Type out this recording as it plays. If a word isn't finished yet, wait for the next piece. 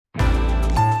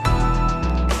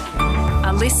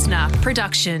listener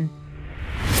production.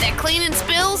 They're cleaning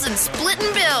spills and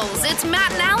splitting bills. It's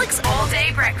Matt and Alex all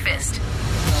day breakfast.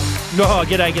 Oh,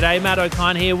 g'day. Matt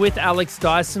O'Kine here with Alex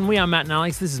Dyson. We are Matt and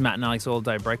Alex. This is Matt and Alex All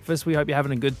Day Breakfast. We hope you're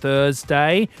having a good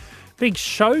Thursday. Big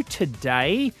show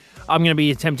today. I'm going to be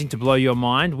attempting to blow your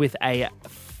mind with a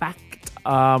fact,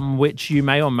 which you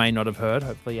may or may not have heard.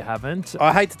 Hopefully you haven't.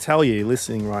 I hate to tell you,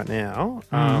 listening right now,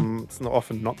 it's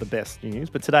often not the best news,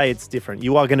 but today it's different.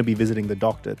 You are going to be visiting the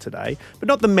doctor today, but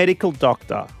not the medical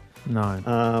doctor.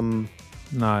 No.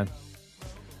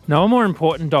 No, a more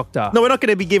important doctor. No, we're not going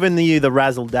to be giving you the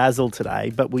razzle-dazzle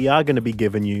today, but we are going to be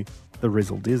giving you the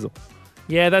rizzle-dizzle.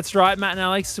 Yeah, that's right, Matt and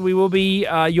Alex. We will be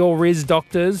your Rizz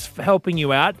doctors helping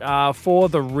you out for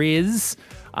the Rizz.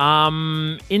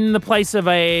 In the place of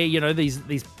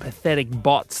these pathetic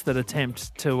bots that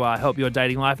attempt to help your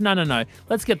dating life. No.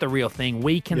 Let's get the real thing.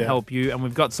 We can help you, and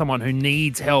we've got someone who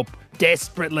needs help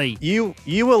desperately. You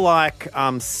were like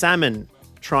salmon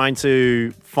trying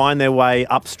to find their way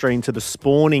upstream to the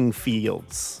spawning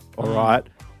fields, all right?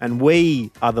 And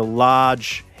we are the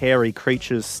large, hairy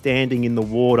creatures standing in the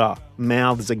water,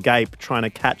 mouths agape, trying to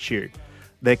catch you.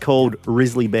 They're called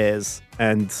grizzly bears,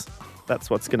 and that's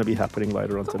what's going to be happening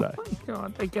later on today. Oh, my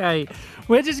God. Okay.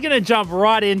 We're just going to jump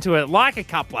right into it like a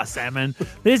couple of salmon.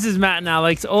 This is Matt and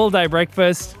Alex, All Day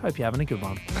Breakfast. Hope you're having a good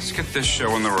one. Let's get this show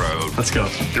on the road. Let's go.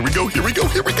 Here we go.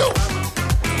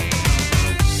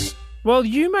 Well,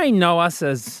 you may know us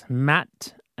as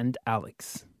Matt and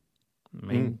Alex. I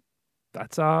mean,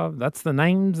 that's the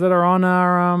names that are on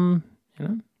our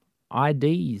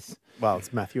IDs. Well,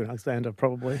 it's Matthew and Alexander,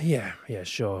 probably. Yeah,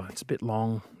 sure. It's a bit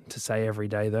long to say every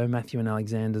day, though. Matthew and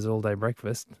Alexander's All Day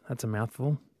Breakfast. That's a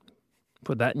mouthful.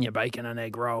 Put that in your bacon and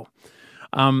egg roll.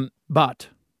 But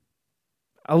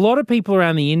a lot of people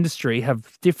around the industry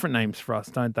have different names for us,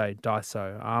 don't they,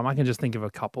 Dyso? I can just think of a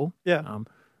couple. Yeah.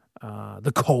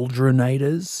 The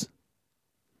Cauldronators.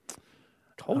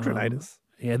 Cauldronators?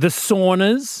 Yeah, the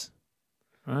Saunas.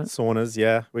 Right? Saunas,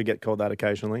 yeah. We get called that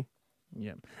occasionally.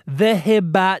 Yeah. The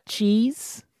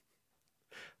Hibachis.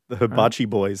 The Hibachi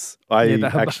boys. When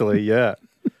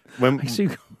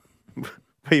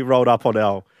we rolled up on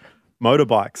our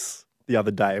motorbikes the other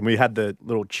day and we had the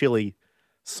little chili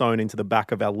sewn into the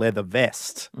back of our leather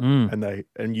vest and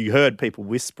you heard people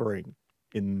whispering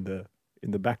in the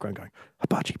background going,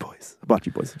 Hibachi boys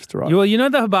have just arrived. Well, you know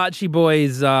the Hibachi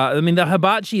boys, the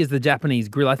Hibachi is the Japanese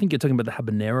grill. I think you're talking about the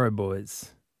Habanero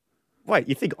boys. Wait,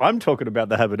 you think I'm talking about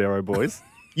the Habanero boys?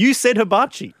 You said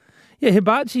hibachi. Yeah,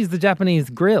 hibachi is the Japanese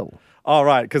grill. Oh,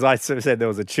 right, because I said there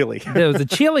was a chili. There was a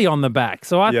chili on the back.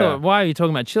 So I thought, why are you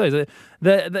talking about chilies?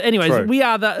 Anyways, True. We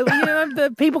are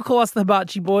the people call us the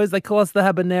Hibachi boys. They call us the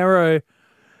Habanero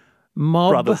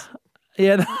mob. Brothers.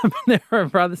 Yeah, the Habanero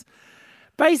brothers.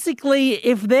 Basically,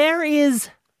 if there is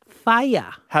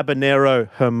fire. Habanero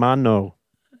hermano.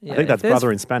 Yeah, I think that's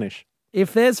brother in Spanish.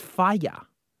 If there's fire,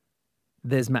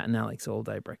 there's Matt and Alex All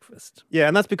Day Breakfast. Yeah,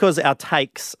 and that's because our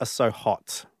takes are so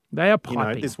hot. They are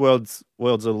piping. This world's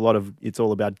a lot of, it's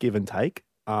all about give and take.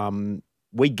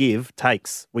 We give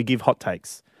takes. We give hot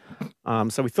takes.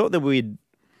 So we thought that we'd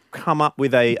come up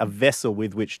with a vessel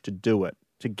with which to do it,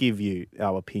 to give you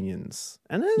our opinions.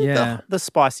 And the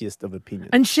spiciest of opinions.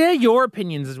 And share your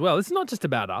opinions as well. It's not just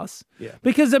about us. Yeah.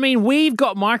 Because, we've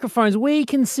got microphones. We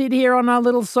can sit here on our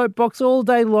little soapbox all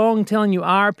day long telling you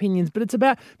our opinions. But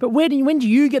when do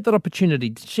you get that opportunity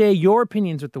to share your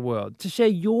opinions with the world, to share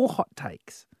your hot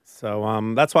takes?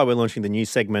 So that's why we're launching the new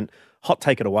segment, Hot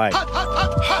Take It Away.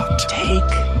 Hot take.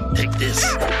 Take this.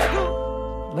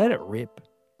 Let it rip.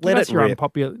 Give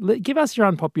us your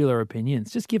unpopular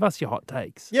opinions. Just give us your hot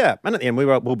takes. Yeah, and at the end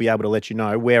we'll be able to let you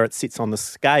know where it sits on the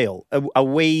scale. Are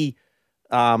we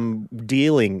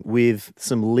dealing with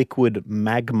some liquid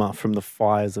magma from the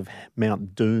fires of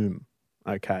Mount Doom?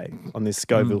 Okay, on this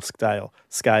Scoville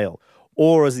scale,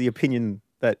 or is the opinion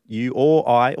that you or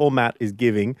I or Matt is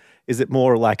giving, is it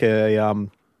more like the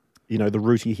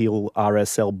Rooty Hill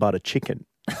RSL butter chicken,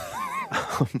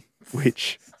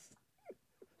 which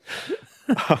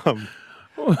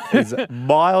is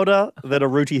milder than a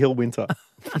Rooty Hill winter.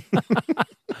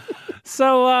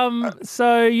 So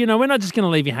we're not just going to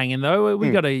leave you hanging though.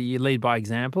 We got to lead by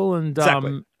example, and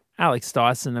Exactly. Alex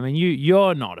Dyson.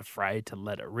 You're not afraid to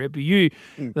let it rip.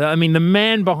 The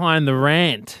man behind the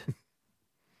rant,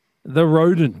 the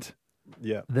rodent,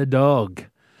 the dog.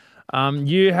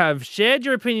 You have shared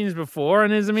your opinions before,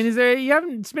 and it's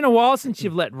been a while since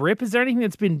you've let rip. Is there anything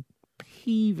that's been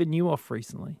peeving you off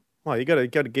recently? Well, you got to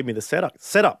give me the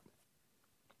setup.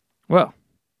 Well,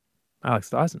 Alex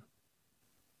Dyson,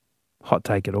 hot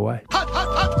take it away.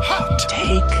 Hot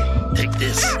take. Take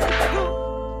this.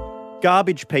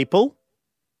 Garbage people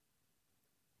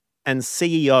and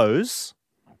CEOs,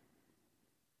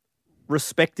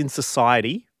 respect in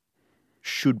society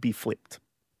should be flipped.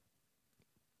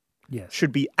 Yes.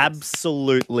 Should be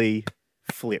absolutely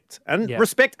flipped. And Yeah.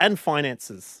 respect and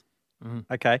finances.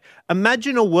 Okay.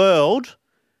 Imagine a world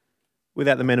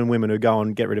without the men and women who go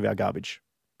and get rid of our garbage.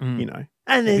 You know,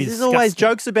 and It'd be there's always disgusting.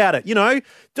 jokes about it. You know,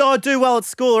 do well at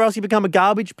school or else you become a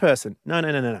garbage person. No.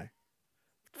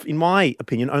 In my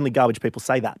opinion, only garbage people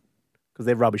say that because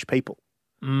they're rubbish people.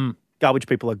 Garbage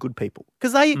people are good people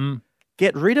because they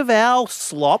get rid of our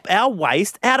slop, our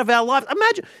waste out of our lives.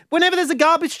 Imagine whenever there's a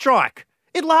garbage strike,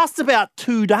 it lasts about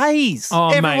 2 days. Oh,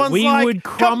 mate, Everyone's we like, would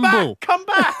crumble. Come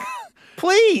back,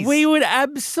 please. We would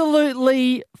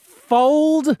absolutely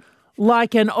fold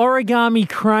like an origami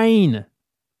crane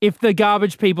if the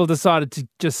garbage people decided to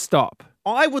just stop.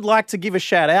 I would like to give a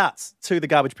shout out to the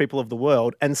garbage people of the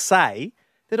world and say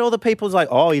that all the people's like,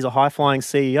 oh, he's a high-flying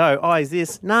CEO. Oh, he's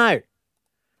this. No.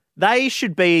 They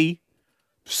should be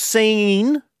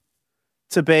seen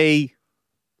to be,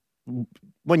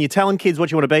 when you're telling kids what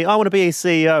you want to be, I want to be a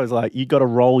CEO. It's like, you got to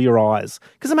roll your eyes.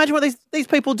 Because imagine what these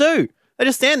people do. They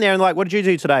just stand there and like, what did you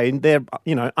do today? And their,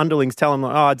 underlings tell them,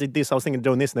 like, oh, I did this. I was thinking of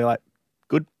doing this. And they're like,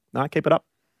 good. No, keep it up.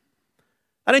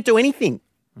 They don't do anything.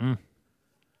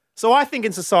 So I think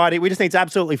in society, we just need to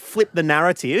absolutely flip the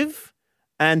narrative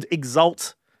and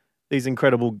exalt these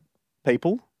incredible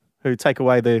people who take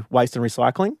away the waste and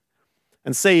recycling.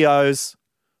 And CEOs,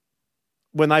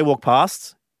 when they walk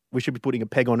past, we should be putting a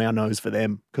peg on our nose for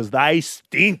them because they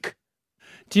stink.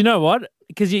 Do you know what?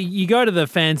 Because you go to the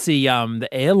fancy the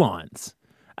airlines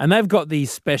and they've got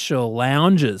these special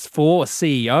lounges for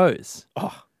CEOs.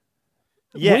 Oh,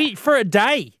 yeah. For a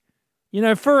day.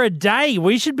 For a day,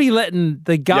 we should be letting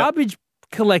the garbage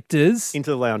collectors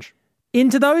Into the lounge.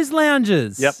 into those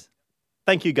lounges. Yep.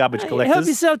 Thank you, garbage collectors. Help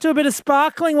yourself to a bit of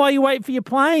sparkling while you wait for your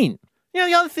plane. The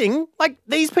other thing, like,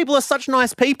 these people are such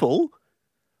nice people.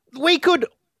 We could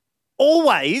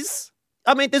always,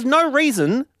 there's no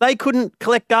reason they couldn't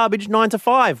collect garbage 9 to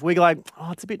 5. We're like,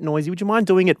 oh, it's a bit noisy. Would you mind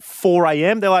doing it at 4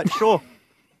 a.m.? They're like, sure,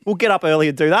 we'll get up early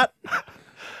and do that.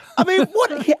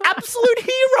 What absolute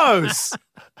heroes.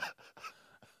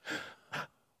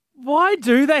 Why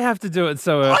do they have to do it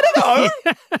so early? I don't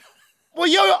know.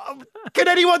 Well, can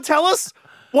anyone tell us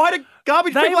why do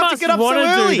garbage They people have to must get up so want to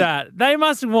early? do that. They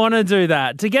must want to do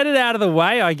that to get it out of the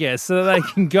way, I guess, so that they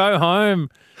can go home,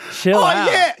 chill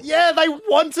out. Yeah, they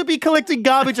want to be collecting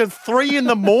garbage at 3 a.m.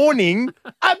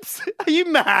 Are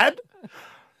you mad?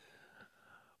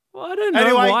 Well, I don't know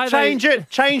Anyway, why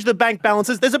change the bank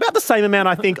balances. There's about the same amount,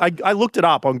 I think. I looked it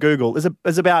up on Google.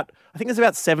 There's about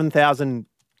 7,000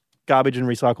 garbage and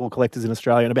recycle collectors in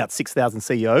Australia and about 6,000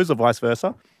 CEOs or vice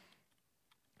versa.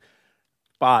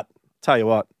 But tell you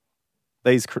what,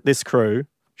 this crew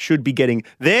should be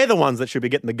they're the ones that should be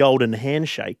getting the golden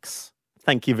handshakes.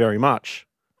 Thank you very much.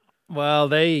 Well,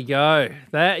 there you go.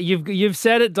 You've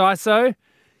said it, Daiso,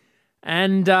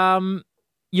 and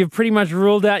you've pretty much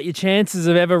ruled out your chances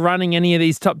of ever running any of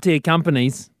these top tier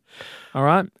companies. All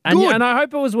right, and I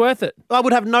hope it was worth it. I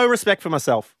would have no respect for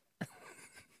myself.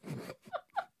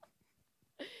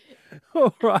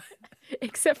 All right.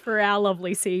 Except for our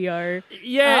lovely CEO.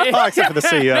 Yeah. Oh, except for the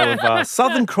CEO of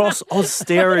Southern Cross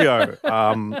Austereo,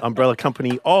 umbrella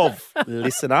company of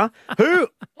Listener, who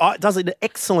does an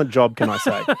excellent job, can I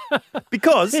say?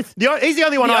 Because he's the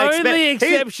only one The I expect. only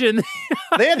exception.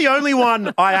 They're the only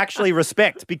one I actually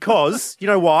respect because, you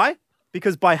know why?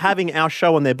 Because by having our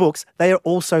show on their books, they are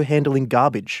also handling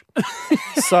garbage.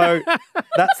 So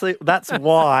that's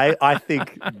why I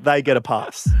think they get a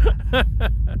pass.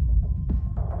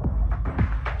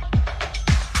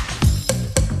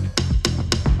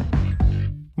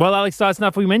 Well, Alex Dyson,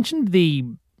 we mentioned the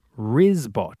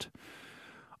Rizz bot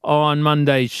on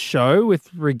Monday's show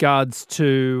with regards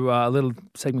to a little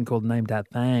segment called Name That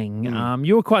Thing.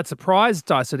 You were quite surprised,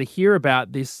 Dyson, to hear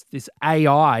about this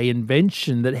AI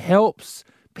invention that helps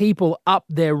people up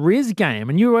their Rizz game.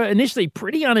 And you were initially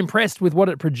pretty unimpressed with what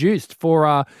it produced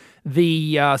for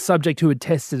the subject who had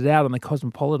tested it out on the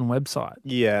Cosmopolitan website.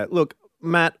 Yeah, look,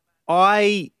 Matt,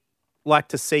 I like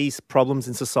to see problems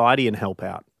in society and help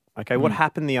out. Okay, what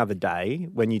happened the other day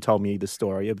when you told me the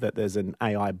story of that there's an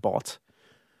AI bot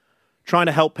trying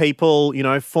to help people,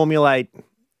 formulate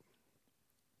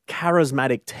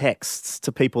charismatic texts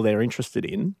to people they're interested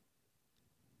in.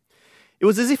 It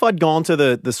was as if I'd gone to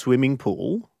the swimming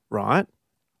pool, right?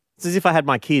 It's as if I had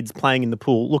my kids playing in the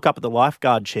pool, look up at the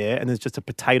lifeguard chair, and there's just a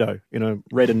potato in a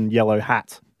red and yellow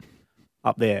hat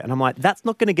up there. And I'm like, that's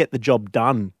not going to get the job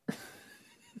done.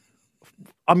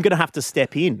 I'm going to have to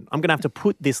step in. I'm going to have to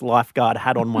put this lifeguard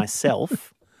hat on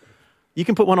myself. You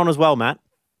can put one on as well, Matt.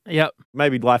 Yep.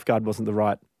 Maybe lifeguard wasn't the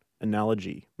right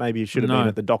analogy. Maybe you should have been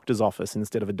at the doctor's office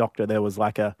instead of a doctor. There was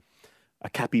like a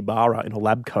capybara in a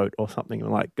lab coat or something.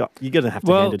 Like, God, you're going to have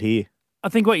to hand it here. I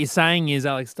think what you're saying is,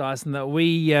 Alex Dyson, that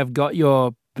we have got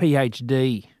your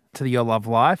PhD to your love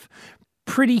life.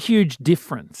 Pretty huge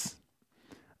difference,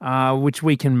 which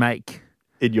we can make.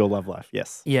 In your love life,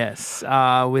 yes. Yes,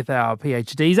 with our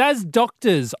PhDs as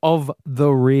doctors of the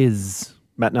Rizz.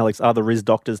 Matt and Alex are the Rizz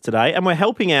doctors today, and we're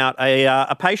helping out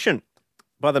a patient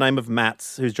by the name of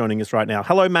Mats who's joining us right now.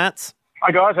 Hello, Mats.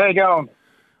 Hi, guys. How you going?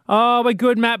 Oh, we're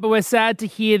good, Matt, but we're sad to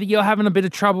hear that you're having a bit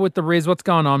of trouble with the Rizz. What's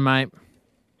going on, mate?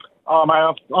 Oh, mate,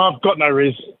 I've got no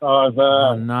Rizz. I've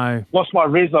no. lost my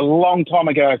Rizz a long time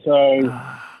ago, so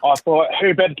I thought,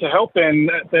 who better to help than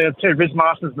the two Rizz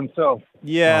masters themselves?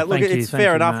 Yeah, look, it's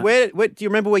fair enough. Where do you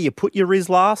remember where you put your Rizz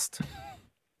last?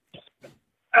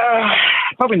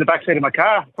 Probably in the backseat of my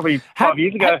car, probably 5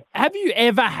 years ago. Have you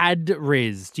ever had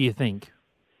Rizz, do you think?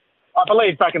 I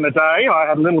believe back in the day I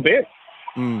had a little bit,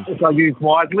 which I used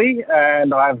wisely,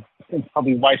 and I've since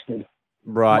probably wasted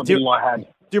what little I had.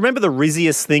 Do you remember the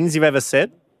rizziest things you've ever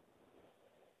said?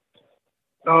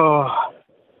 Oh,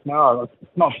 no,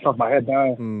 not off the top of my head,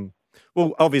 no.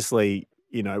 Well, obviously,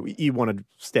 you know, you want to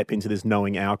step into this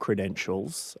knowing our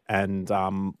credentials, and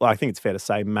I think it's fair to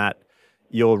say, Matt,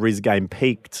 your Rizz game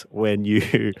peaked when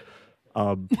you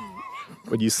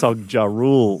when you sung Ja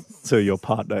Rule to your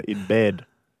partner in bed.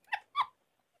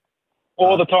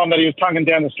 All the time that he was tonguing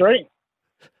down the street.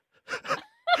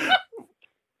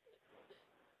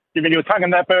 You mean you were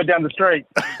tonguing that bird down the street?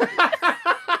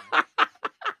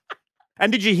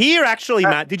 And did you hear, actually,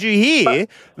 Matt, did you hear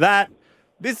that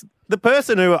the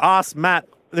person who asked Matt,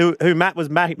 who Matt was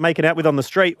making out with on the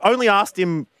street, only asked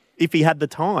him if he had the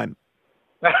time?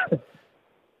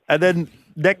 And then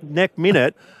next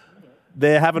minute,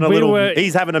 they're having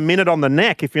he's having a minute on the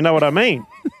neck, if you know what I mean.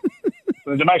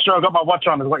 To make sure I got my watch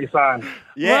on is what you're saying.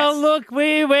 Yes. Well, look,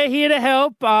 we're here to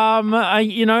help.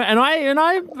 You know,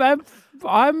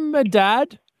 I'm a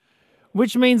dad,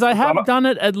 which means I have done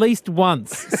it at least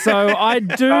once. So I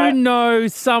do know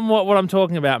somewhat what I'm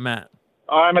talking about, Matt.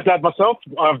 I'm a dad myself.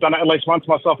 I've done it at least once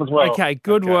myself as well. Okay,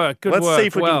 good work. Let's see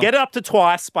if we can get it up to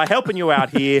twice by helping you out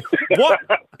here. What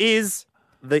is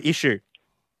the issue?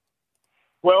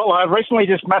 Well, I recently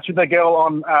just matched with a girl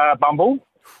on Bumble,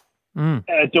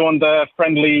 doing the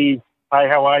friendly, hey,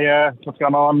 how are you? What's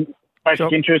going on?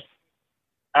 Basic interest.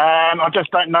 I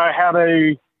just don't know how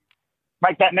to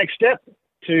make that next step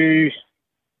to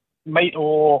meet,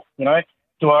 or, you know,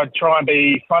 do I try and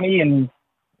be funny and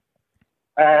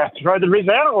throw the Rizz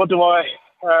out, or do I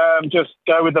just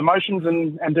go with emotions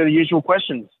and do the usual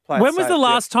questions? When was the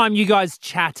last time you guys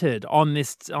chatted on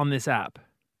this app?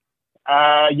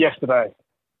 Yesterday.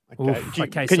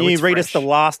 Okay. Can you read us the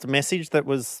last message that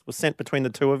was sent between the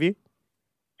two of you?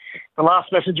 The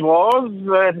last message was,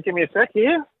 just give me a sec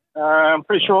here. I'm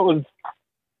pretty sure it was,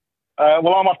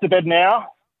 well, I'm off to bed now.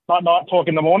 Night, talk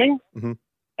in the morning. Mm-hmm.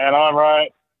 And I wrote,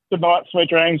 good night, sweet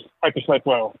dreams, hope you sleep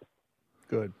well.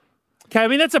 Good. Okay, I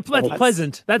mean, that's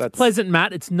pleasant. That's pleasant,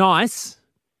 Matt. It's nice.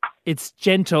 It's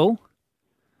gentle.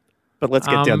 But let's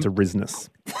get down to Rizzness.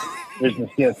 Rizzness,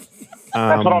 yes.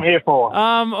 That's what I'm here for.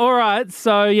 All right.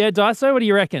 So, yeah, Daiso, what do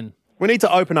you reckon? We need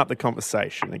to open up the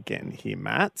conversation again here,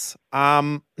 Matt.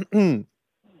 Can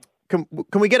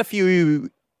we get a few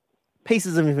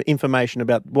pieces of information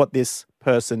about what this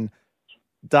person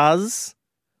does,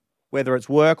 whether it's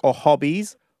work or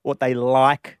hobbies, what they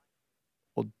like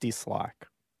or dislike?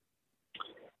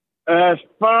 As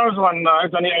far as I know,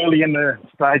 it's only early in the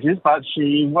stages, but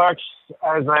she works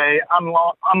as a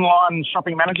online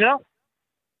shopping manager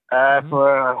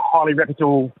for a highly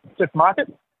reputable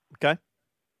supermarket. Okay.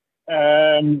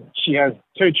 She has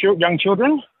two young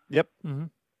children. Yep. Mm-hmm.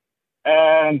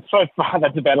 And so far,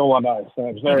 that's about all I know. So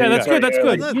it's very, that's good. That's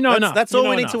good. You know enough. That's all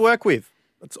we need to work with.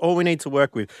 That's all we need to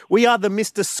work with. We are the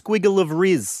Mr. Squiggle of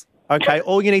Rizz. Okay,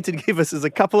 all you need to give us is a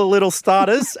couple of little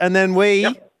starters, and then we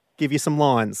give you some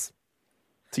lines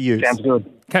to use. Sounds good.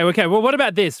 Okay. Well, what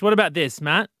about this,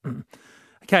 Matt?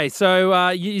 Okay, so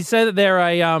you say that they're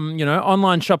a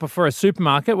online shopper for a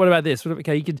supermarket. What about this?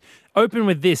 Okay, you could open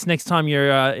with this next time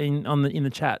you're in the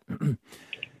chat.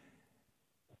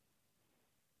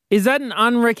 Is that an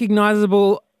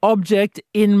unrecognizable object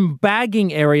in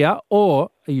bagging area, or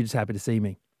are you just happy to see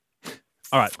me?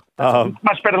 All right.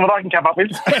 Much better than what I can come up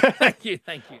with. Thank you.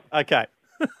 Okay.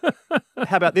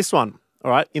 How about this one?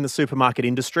 All right, in the supermarket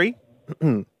industry,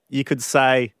 you could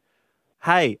say,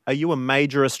 hey, are you a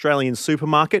major Australian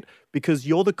supermarket? Because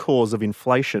you're the cause of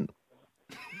inflation.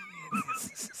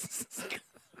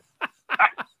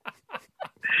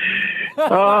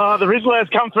 Oh, the Rizzler has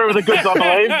come through with the goods, I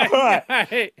believe.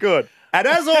 Right. Good. And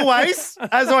as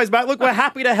always, mate, look, we're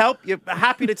happy to help. You're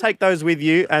happy to take those with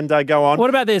you and go on. What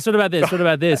about this?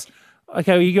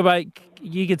 Okay, well,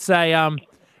 you could say,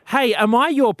 hey, am I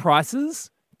your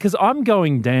prices? Because I'm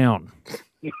going down.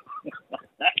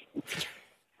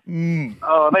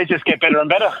 Oh, they just get better and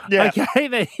better. Yeah. Okay,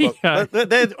 there you go.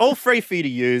 They're all free for you to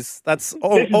use. That's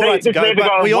all right to go. need to But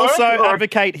go we to work, also or-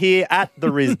 advocate here at the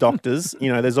Rizz Doctors,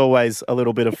 there's always a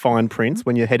little bit of fine print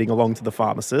when you're heading along to the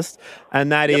pharmacist.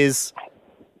 And that is,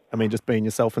 just being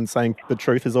yourself and saying the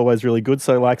truth is always really good.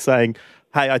 So like saying,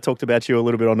 hey, I talked about you a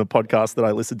little bit on the podcast that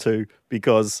I listened to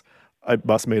because it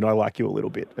must mean I like you a little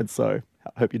bit. And so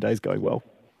I hope your day's going well.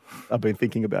 I've been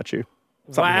thinking about you.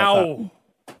 Something like that. Wow.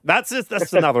 That's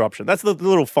another option. That's the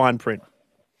little fine print.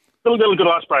 Little good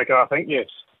icebreaker, I think, yes.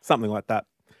 Something like that.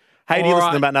 Hey, do you All listen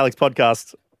to right. Matt and Alex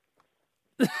podcast?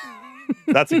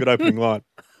 That's a good opening line.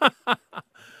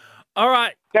 All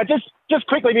right. Now, just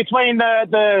quickly between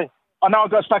the I know I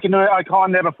got stuck into a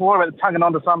kind there before about tugging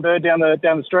onto some bird down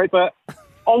the street, but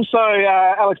also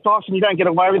Alex Dyson, you don't get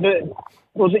away with it.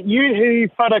 Was it you who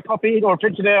photocopied or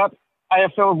printed out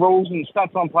AFL rules and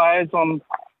stats on players on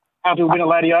how to win a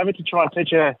lady over to try and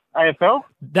teach her AFL?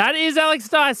 That is Alex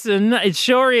Dyson. It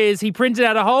sure is. He printed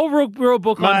out a whole rule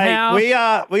book on Mate, how... we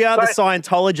are the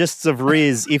Scientologists of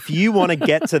Rizz. If you want to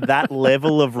get to that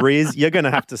level of Rizz, you're going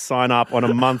to have to sign up on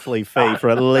a monthly fee for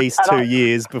at least 2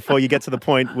 years before you get to the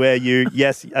point where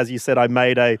yes, as you said, I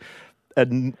made a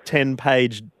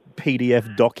 10-page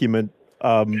PDF document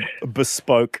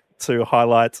bespoke to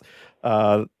highlight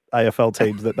AFL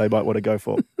teams that they might want to go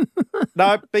for.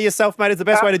 No, be yourself, mate. It's the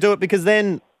best way to do it because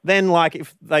then, like,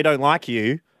 if they don't like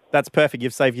you, that's perfect.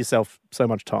 You've saved yourself so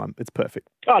much time. It's perfect.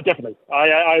 Oh, definitely.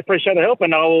 I appreciate the help,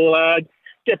 and I will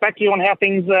get back to you on how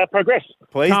things progress.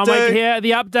 Please Can't do. wait to hear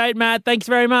the update, Matt. Thanks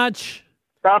very much.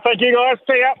 Thank you, guys.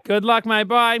 See ya. Good luck, mate.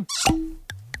 Bye.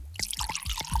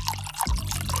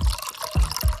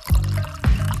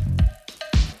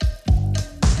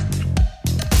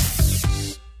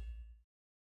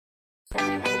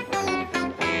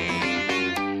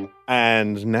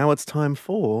 And now it's time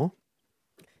for...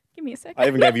 Give me a second. I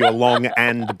even gave you a long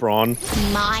and, Bron.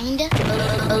 Mind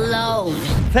alone.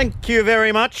 Thank you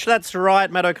very much. That's right.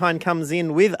 Matt O'Kine comes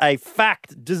in with a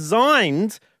fact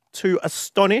designed to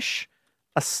astonish,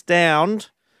 astound,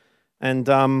 and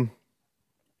blow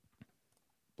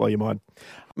your mind.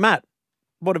 Matt,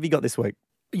 what have you got this week?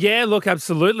 Yeah, look,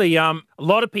 absolutely. A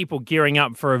lot of people gearing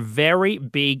up for a very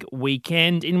big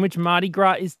weekend in which Mardi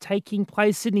Gras is taking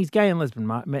place. Sydney's gay and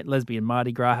lesbian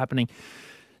Mardi Gras happening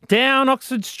down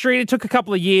Oxford Street. It took a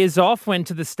couple of years off, went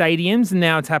to the stadiums, and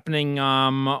now it's happening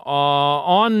on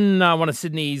one of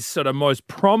Sydney's sort of most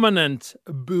prominent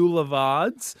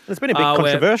boulevards. It's been a bit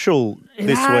controversial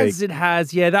this week. It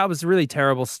has. Yeah, that was really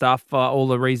terrible stuff. All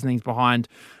the reasonings behind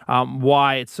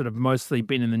why it's sort of mostly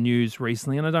been in the news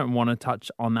recently, and I don't want to touch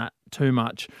on that too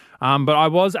much. But I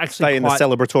was actually Stay in the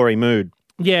celebratory mood.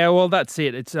 Yeah, well, that's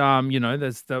it. It's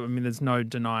there's no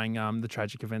denying the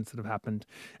tragic events that have happened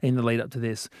in the lead up to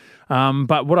this.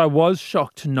 But what I was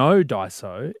shocked to know,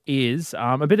 Daiso, is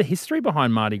a bit of history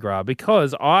behind Mardi Gras,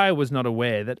 because I was not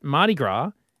aware that Mardi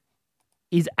Gras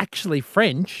is actually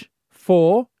French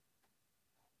for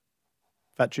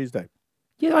Fat Tuesday.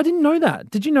 Yeah, I didn't know that.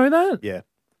 Did you know that? Yeah.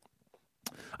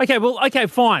 Okay,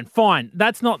 fine.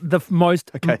 That's not the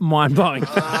most mind-blowing.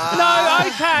 No,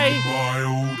 okay.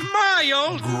 Mild.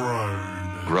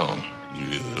 Grown.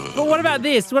 But what about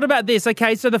this?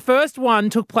 Okay, so the first one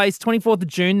took place 24th of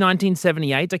June,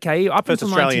 1978. Okay, up First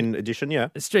until Australian edition, yeah.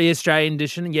 Australian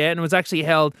edition, yeah, and it was actually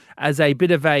held as a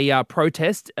bit of a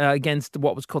protest against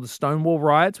what was called the Stonewall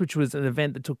riots, which was an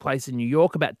event that took place in New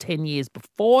York about 10 years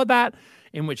before that,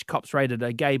 in which cops raided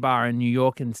a gay bar in New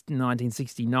York in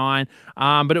 1969.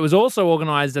 But it was also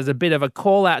organised as a bit of a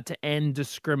call-out to end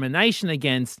discrimination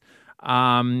against gay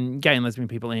and lesbian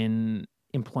people in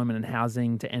employment and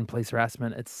housing, to end police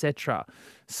harassment, etc.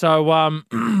 So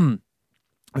it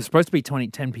was supposed to be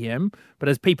 10 p.m., but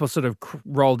as people sort of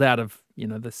rolled out of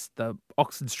the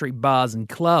Oxford Street bars and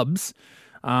clubs,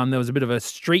 there was a bit of a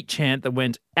street chant that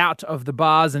went out of the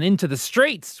bars and into the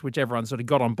streets, which everyone sort of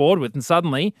got on board with, and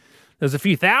suddenly there's a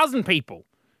few thousand people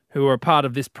who were a part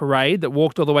of this parade that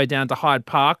walked all the way down to Hyde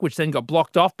Park, which then got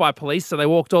blocked off by police. So they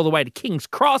walked all the way to King's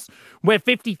Cross, where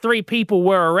 53 people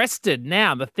were arrested.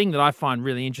 Now, the thing that I find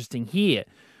really interesting here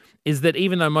is that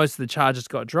even though most of the charges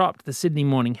got dropped, the Sydney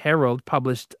Morning Herald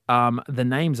published the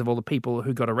names of all the people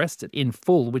who got arrested in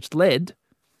full, which led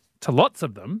to lots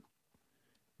of them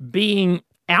being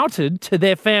outed to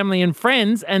their family and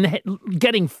friends and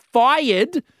getting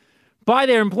fired by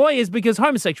their employers because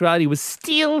homosexuality was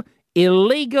still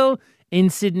illegal in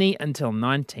Sydney until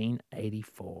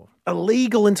 1984.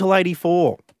 Illegal until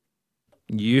 84.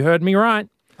 You heard me right.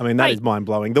 I mean, that is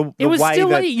mind-blowing. You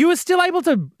were still able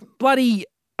to bloody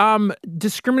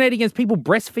discriminate against people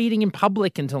breastfeeding in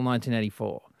public until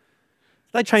 1984.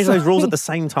 They changed those rules at the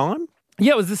same time?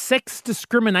 Yeah, it was the Sex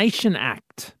Discrimination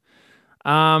Act,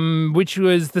 which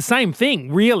was the same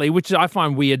thing, really, which I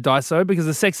find weird, Daiso, because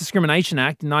the Sex Discrimination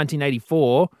Act in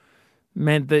 1984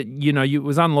 meant that, it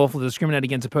was unlawful to discriminate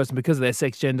against a person because of their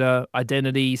sex, gender,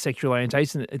 identity, sexual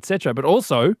orientation, etc., but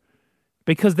also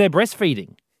because they're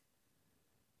breastfeeding.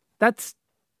 That's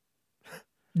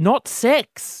not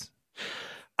sex.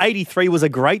 83 was a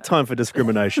great time for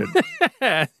discrimination.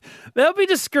 There'll be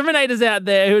discriminators out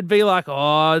there who'd be like,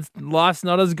 life's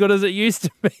not as good as it used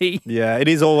to be. Yeah, it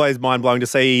is always mind-blowing to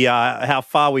see how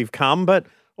far we've come, but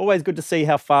always good to see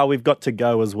how far we've got to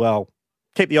go as well.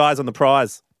 Keep the eyes on the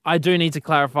prize. I do need to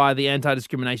clarify the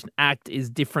Anti-Discrimination Act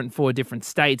is different for different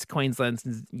states. Queensland's,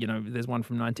 there's one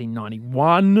from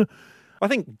 1991. I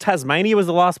think Tasmania was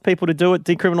the last people to do it,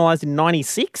 decriminalised in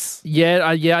 96. Yeah,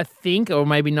 I think, or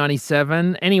maybe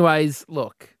 97. Anyways,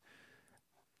 look,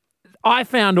 I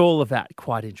found all of that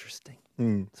quite interesting.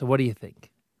 So what do you think?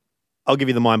 I'll give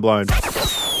you the mind blown.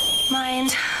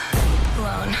 Mind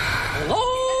blown.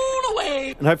 Blown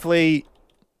away. And hopefully,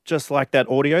 just like that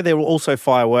audio, there will also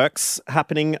fireworks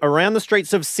happening around the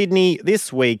streets of Sydney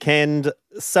this weekend.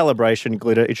 Celebration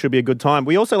glitter. It should be a good time.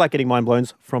 We also like getting mind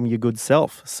blowns from your good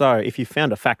self. So if you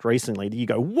found a fact recently that you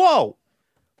go, whoa,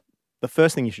 the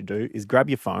first thing you should do is grab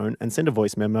your phone and send a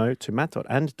voice memo to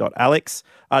matt.and.alex,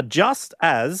 just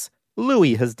as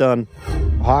Louis has done.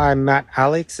 Hi, Matt,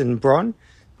 Alex and Bron.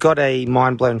 Got a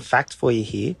mind-blown fact for you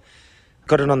here.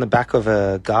 Got it on the back of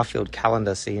a Garfield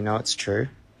calendar, so you know it's true.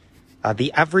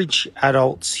 The average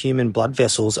adult's human blood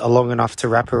vessels are long enough to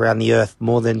wrap around the earth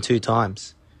more than 2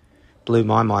 times. Blew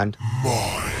my mind.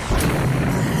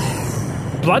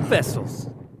 Blood vessels?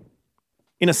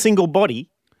 In a single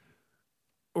body?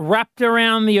 Wrapped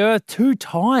around the earth 2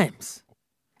 times.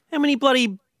 How many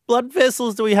bloody blood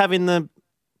vessels do we have in the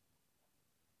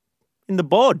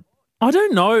bod? I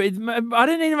don't know. I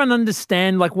don't even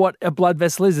understand what a blood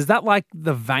vessel is. Is that like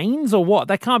the veins or what?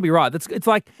 That can't be right. It's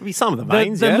like maybe some of the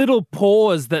veins, the little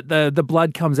pores that the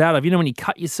blood comes out of. When you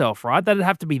cut yourself, right? That'd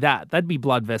have to be that. That'd be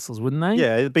blood vessels, wouldn't they?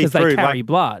 Yeah, it'd be because they carry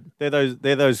blood.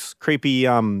 They're those creepy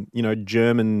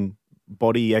German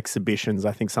body exhibitions.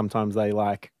 I think sometimes they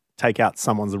take out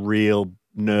someone's real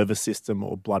nervous system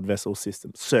or blood vessel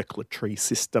system, circulatory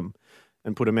system,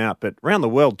 and put them out. But around the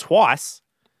world twice.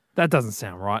 That doesn't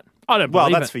sound right. I don't believe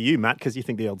it. Well, that's for you, Matt, because you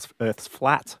think the Earth's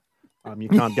flat. You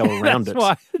can't go around that's it.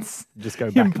 Why it's just go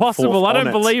back impossible. And forth I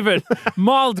don't believe it.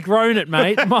 Mild grown it,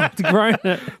 mate. Mild grown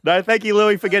it. No, thank you,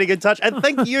 Louis, for getting in touch. And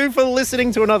thank you for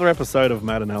listening to another episode of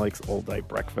Matt and Alex All Day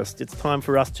Breakfast. It's time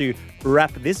for us to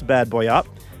wrap this bad boy up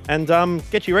and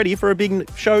get you ready for a big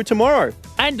show tomorrow.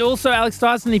 And also, Alex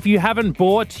Dyson, if you haven't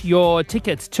bought your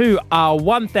tickets to our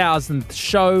 1000th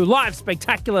show, live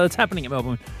spectacular that's happening at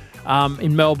Melbourne,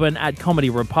 in Melbourne at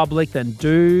Comedy Republic, then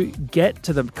do get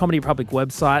to the Comedy Republic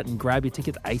website and grab your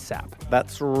tickets ASAP.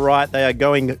 That's right. They are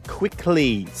going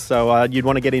quickly. So you'd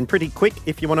want to get in pretty quick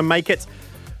if you want to make it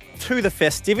to the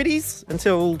festivities.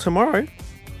 Until tomorrow.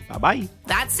 Bye-bye.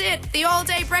 That's it. The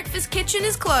all-day breakfast kitchen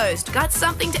is closed. Got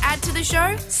something to add to the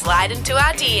show? Slide into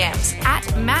our DMs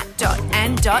at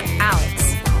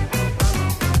matt.and.alex.